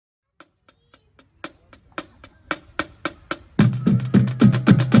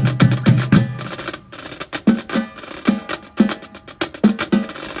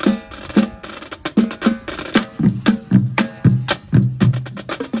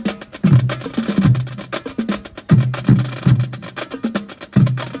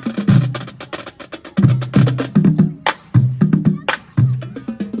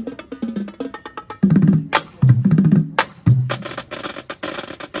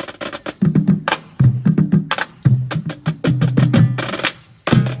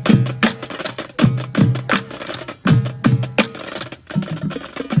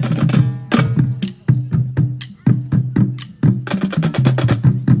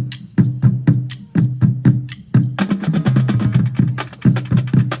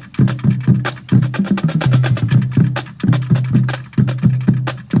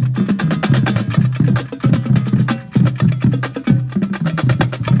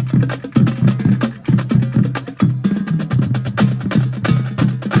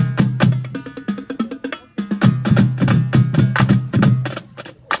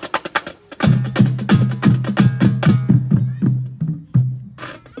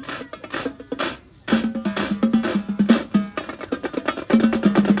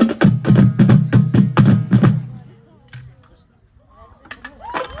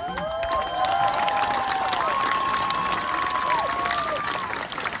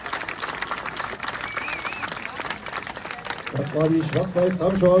Das war die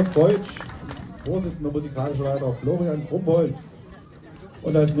Schwarz-Weiß-Ramschau aus Deutsch, Vorsitzender musikalischer Leiter Florian Krumpholz.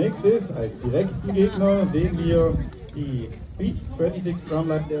 Und als nächstes, als direkten Gegner, sehen wir die Beats 26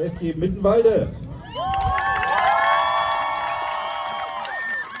 Drumline der SG Mittenwalde.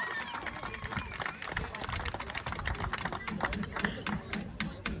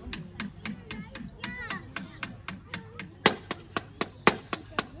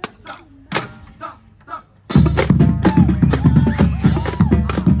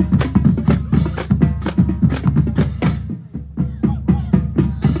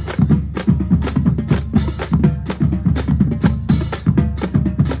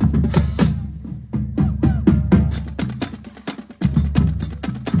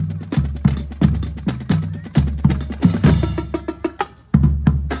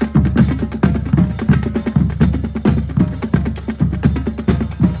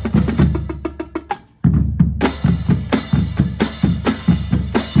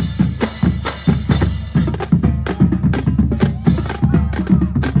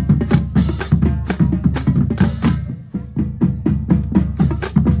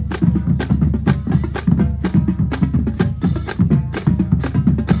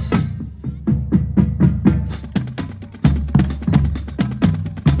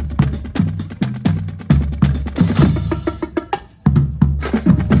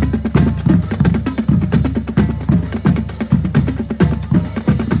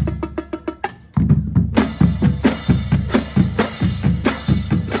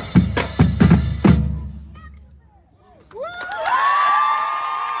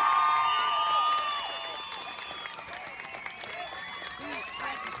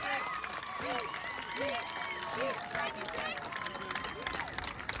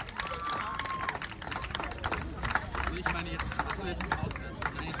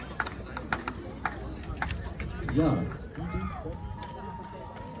 Ja.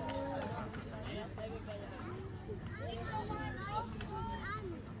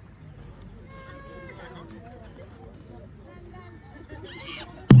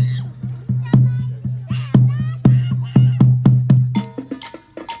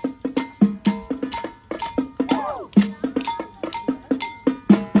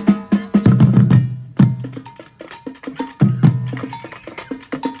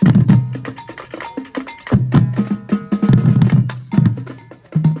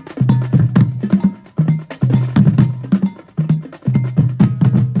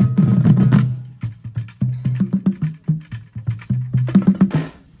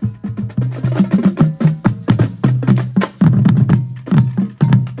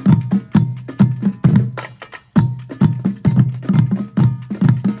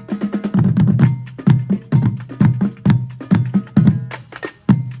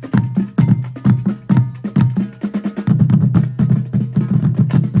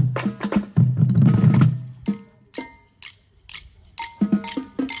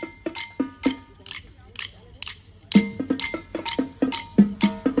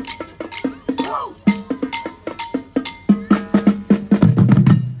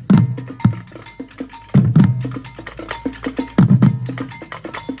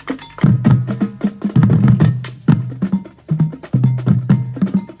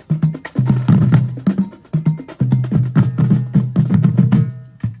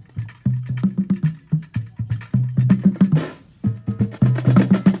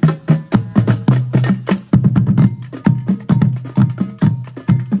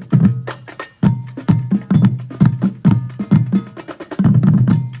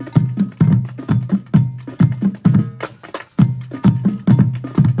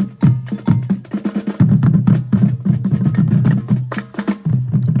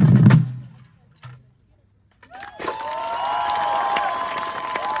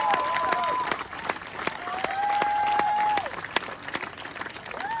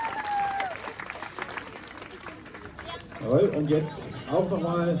 Jawohl, und jetzt auch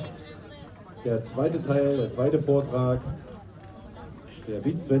nochmal der zweite Teil, der zweite Vortrag der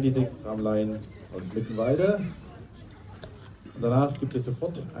Beats 26 Drumline aus Mittenwalde. Und danach gibt es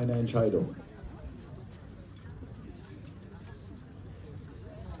sofort eine Entscheidung.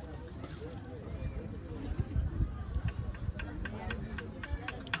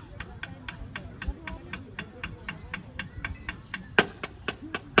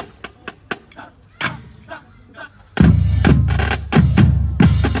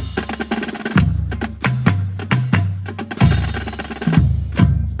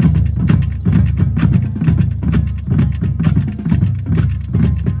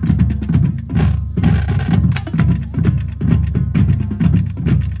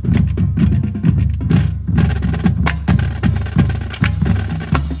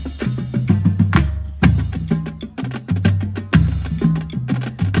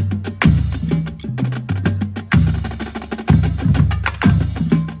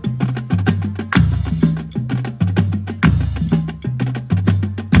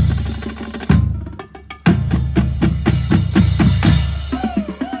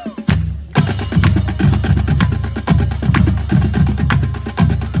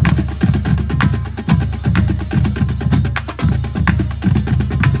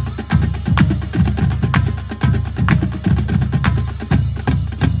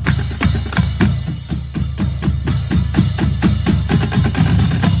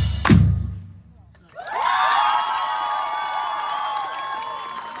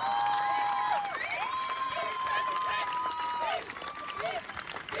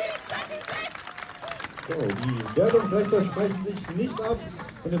 sprechen sich nicht ab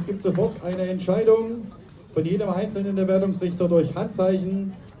und es gibt sofort eine Entscheidung von jedem einzelnen der Wertungsrichter durch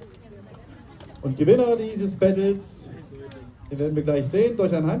Handzeichen. Und Gewinner dieses Battles, den werden wir gleich sehen,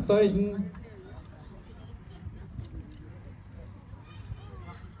 durch ein Handzeichen.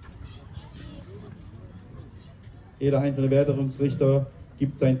 Jeder einzelne Wertungsrichter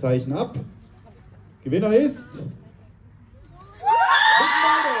gibt sein Zeichen ab. Gewinner ist...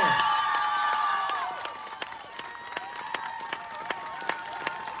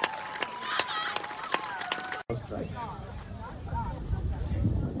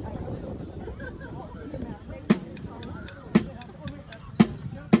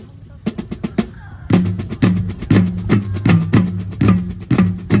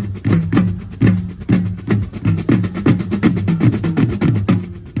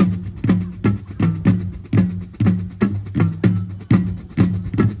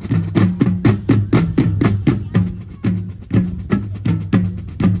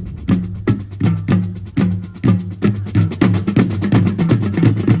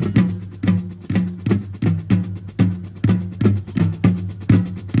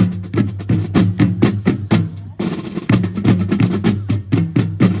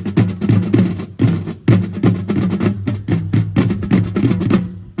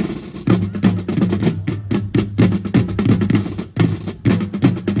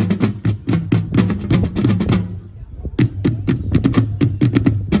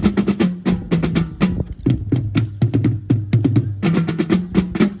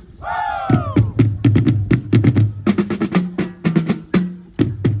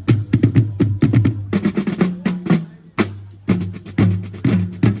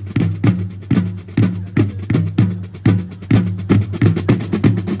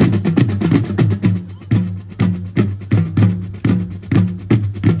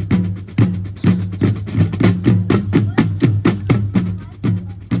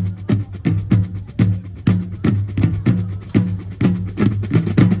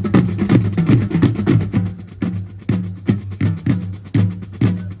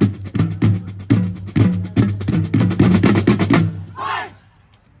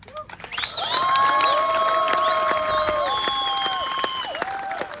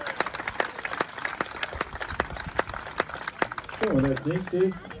 Und als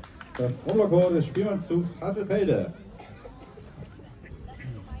nächstes das Trommlerchor des Spielmannszugs Hasselfelde.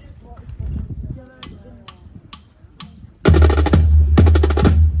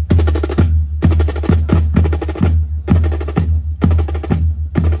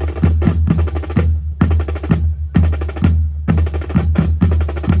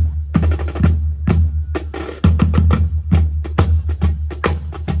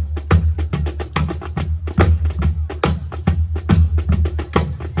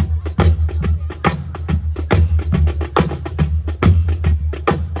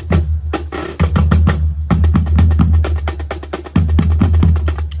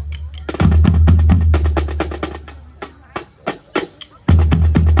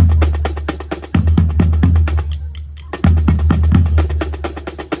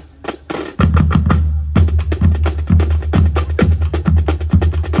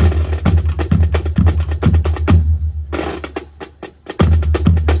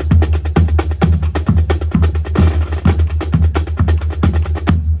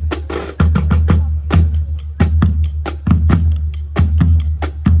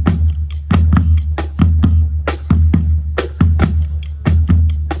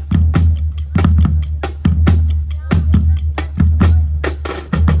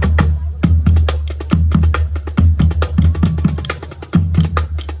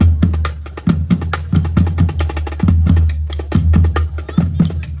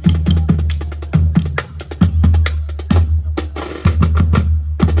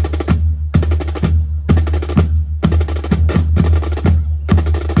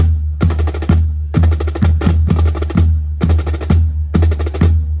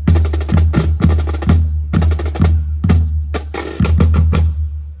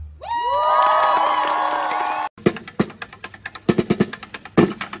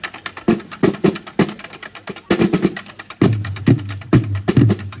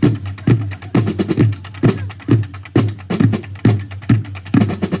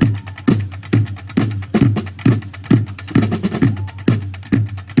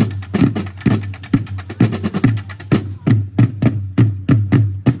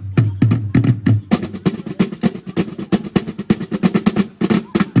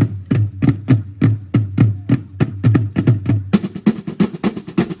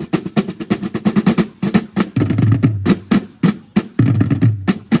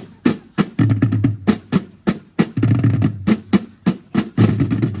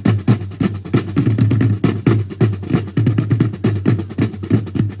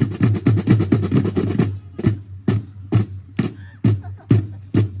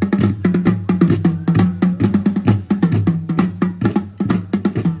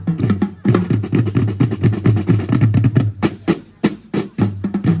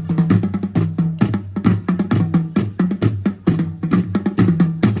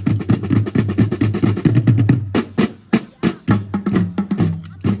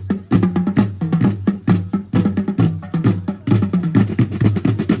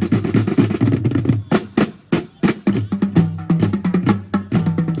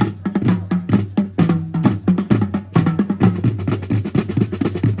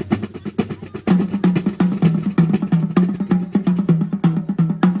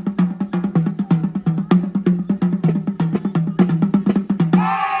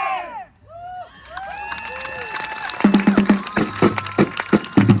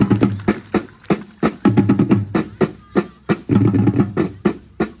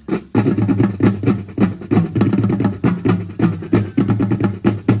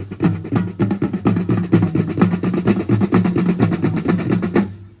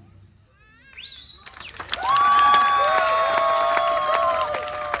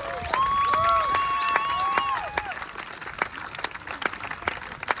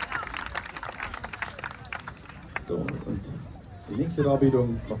 nächste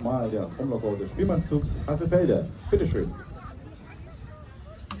Darbietung nochmal der Trommlerchor des Spielmannszugs Hasselfelde. Bitteschön.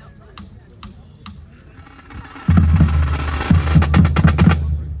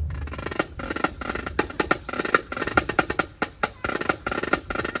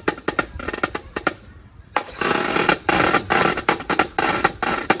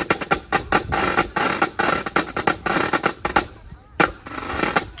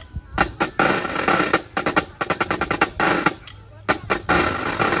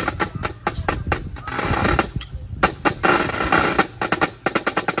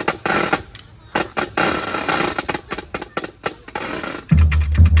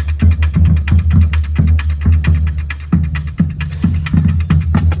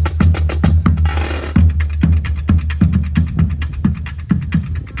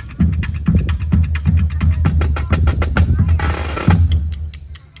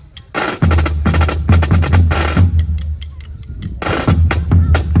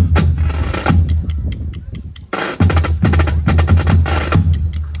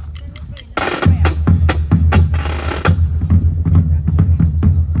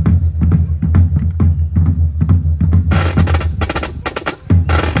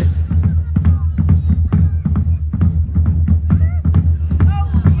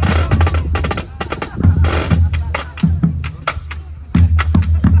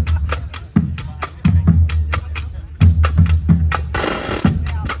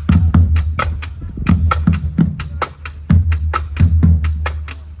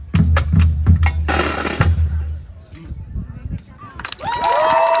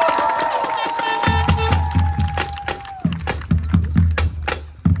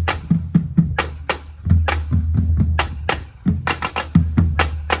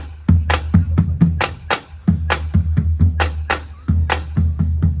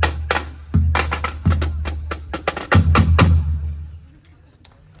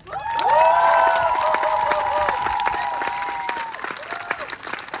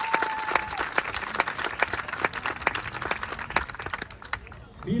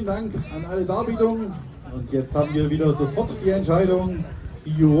 Vielen Dank an alle Darbietungen. Und jetzt haben wir wieder sofort die Entscheidung.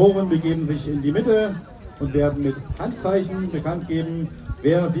 Die Juroren begeben sich in die Mitte und werden mit Handzeichen bekannt geben,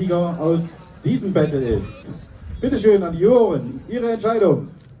 wer Sieger aus diesem Battle ist. Bitte schön an die Juroren, Ihre Entscheidung.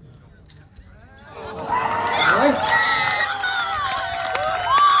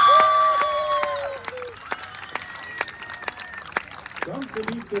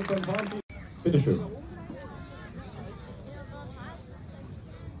 Bitte schön.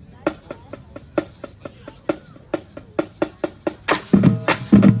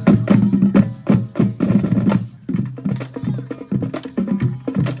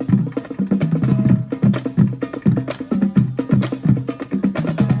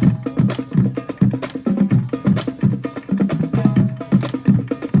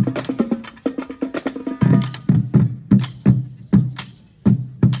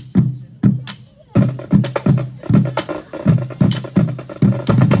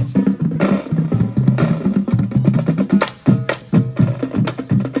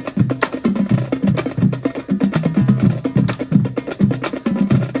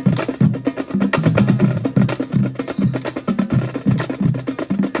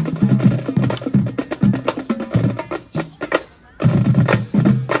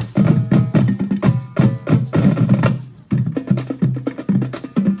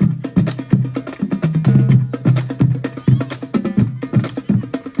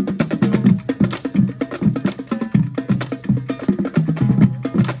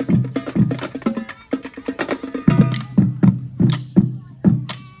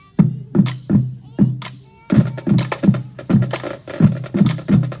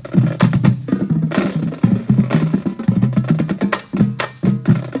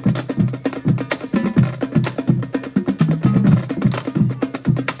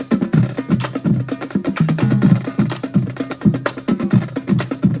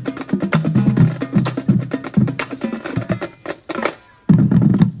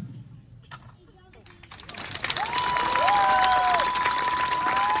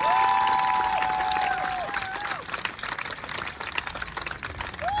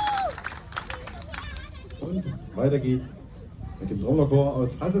 Und weiter geht's mit dem Trommlerchor aus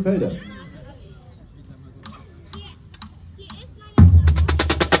Hasselfelde.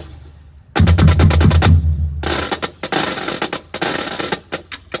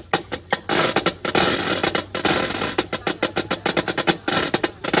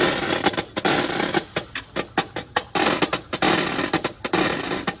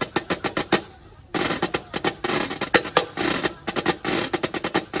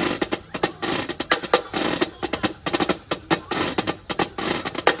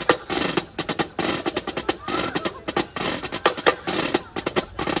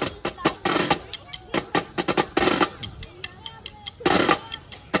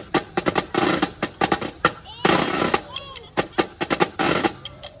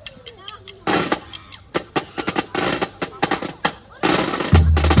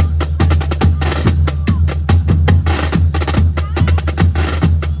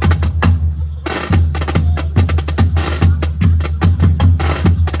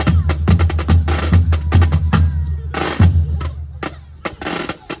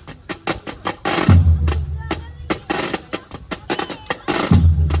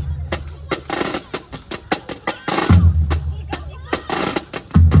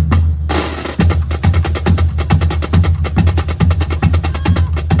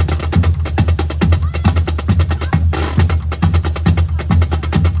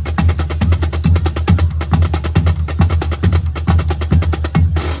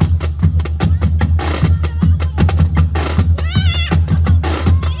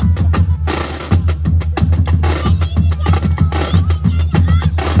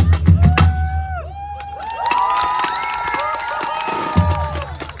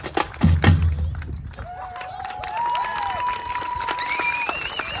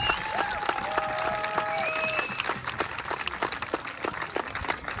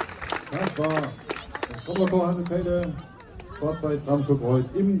 Schwarzwälder, Schwarz-Weiß-Ramschuk-Kreuz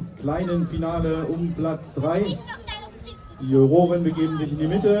im kleinen Finale um Platz 3. Die Juroren begeben sich in die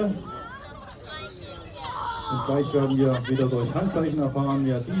Mitte. Und gleich werden wir wieder durch Handzeichen erfahren,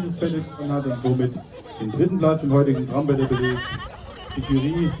 wer dieses Battle gewonnen hat und somit den dritten Platz im heutigen Drum Battle belegt. Die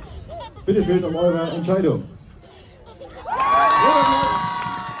Jury, bitte schön um eure Entscheidung.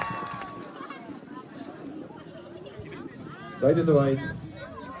 Seid ihr soweit?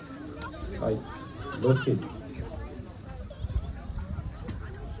 Los geht's.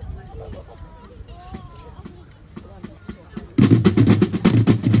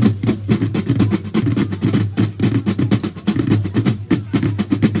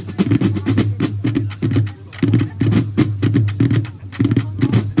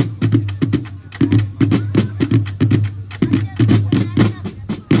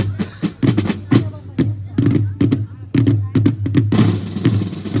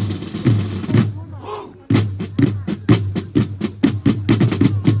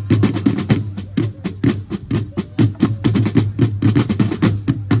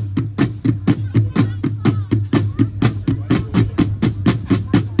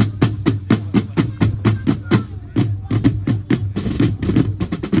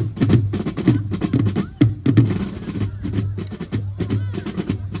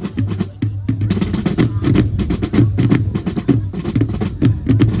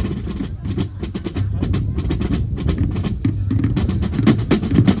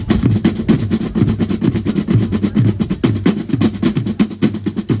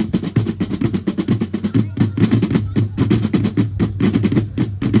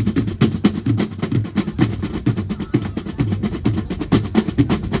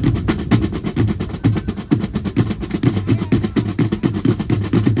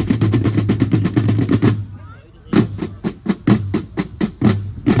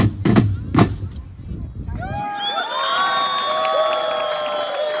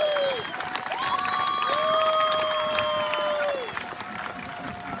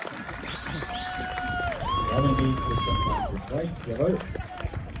 Jawohl.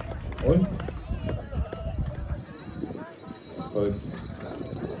 Und es folgt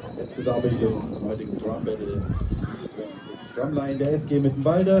die letzte Darbietung im heutigen Drum Battle. Drumline der SG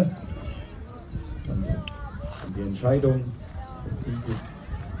Mittenwalde. Und die Entscheidung des Sieges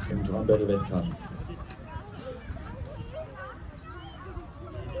im Drum Battle Wettkampf.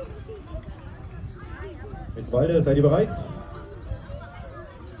 Mittenwalde, seid ihr bereit?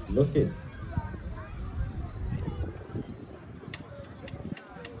 Los geht's.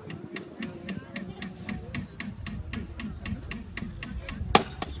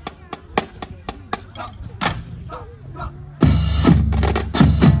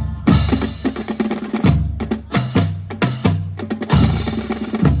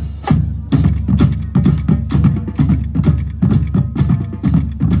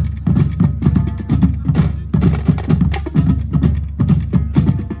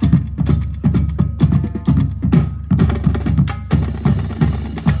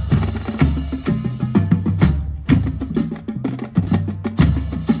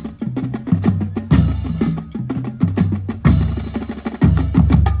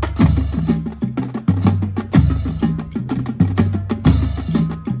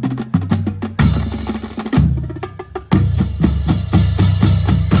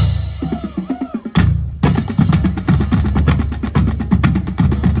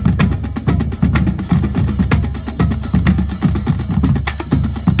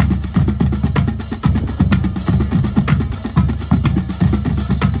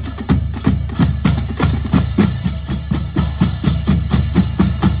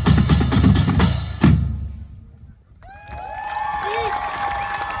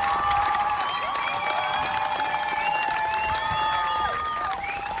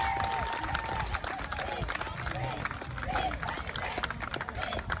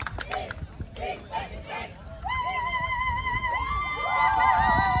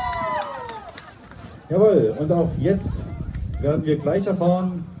 Jawohl, und auch jetzt werden wir gleich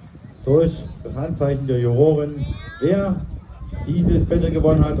erfahren, durch das Handzeichen der Juroren, wer dieses Battle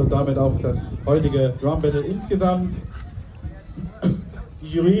gewonnen hat und damit auch das heutige Drum Battle insgesamt. Die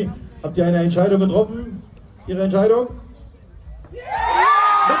Jury, habt ihr eine Entscheidung getroffen? Ihre Entscheidung?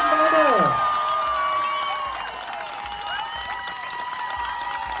 Mittenwalde!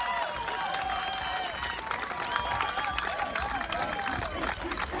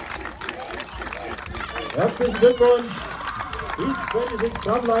 Herzlichen Glückwunsch, Beat 26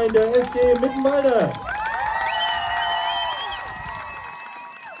 Drumline der SG Mittenwalde.